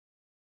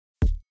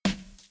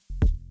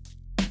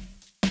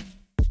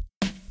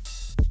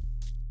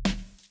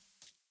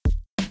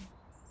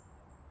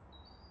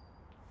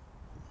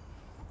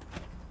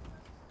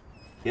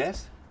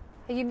Yes?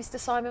 Are you Mr.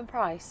 Simon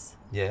Price?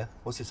 Yeah.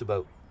 What's this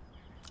about?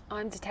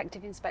 I'm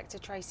Detective Inspector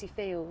Tracy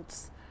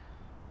Fields.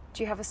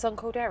 Do you have a son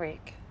called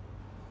Eric?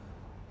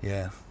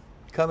 Yeah.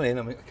 Come in,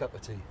 I'll make a cup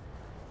of tea.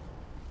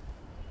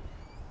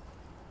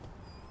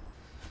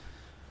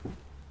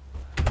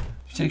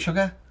 You take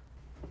sugar?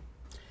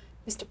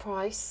 Mr.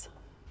 Price,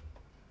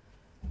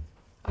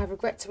 I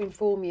regret to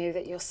inform you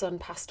that your son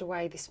passed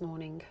away this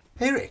morning.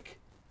 Eric?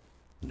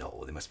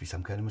 No, there must be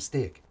some kind of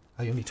mistake.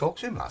 I only talked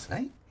to him last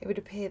night. It would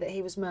appear that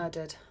he was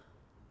murdered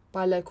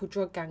by a local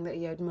drug gang that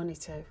he owed money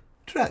to.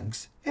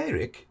 Drugs?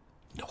 Eric?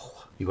 No,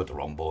 you got the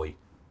wrong boy.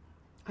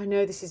 I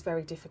know this is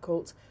very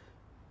difficult,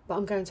 but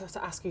I'm going to have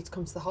to ask you to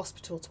come to the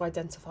hospital to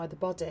identify the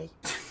body.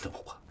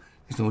 No,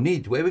 there's no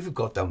need. Where have you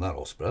got down that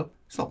hospital?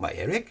 It's not my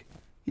Eric.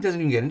 He doesn't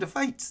even get into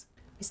fights.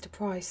 Mr.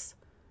 Price,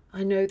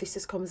 I know this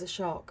has come as a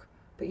shock,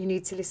 but you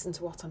need to listen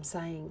to what I'm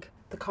saying.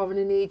 The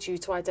coroner needs you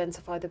to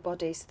identify the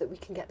body so that we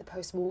can get the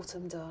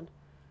post-mortem done.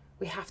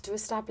 We have to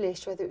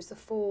establish whether it was the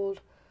fall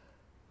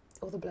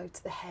or the blow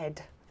to the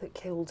head that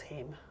killed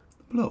him.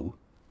 Blow?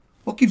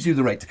 What gives you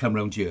the right to come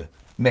round here,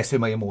 mess with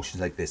my emotions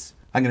like this?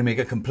 I'm going to make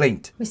a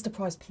complaint. Mr.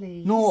 Price,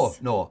 please.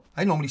 No.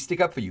 I normally stick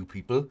up for you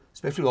people,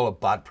 especially with all the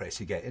bad press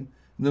you're getting.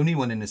 I'm the only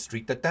one in the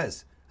street that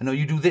does. And now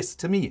you do this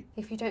to me.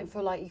 If you don't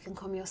feel like you can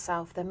come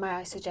yourself, then may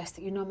I suggest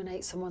that you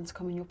nominate someone to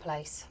come in your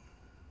place?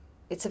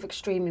 It's of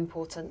extreme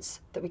importance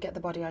that we get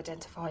the body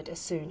identified as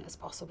soon as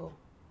possible.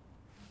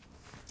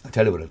 I'll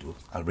tell you what I'll do.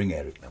 I'll ring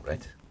Eric now,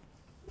 right?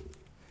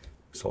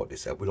 Sort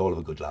this out. We'll all have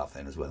a good laugh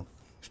then as well.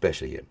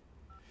 Especially him.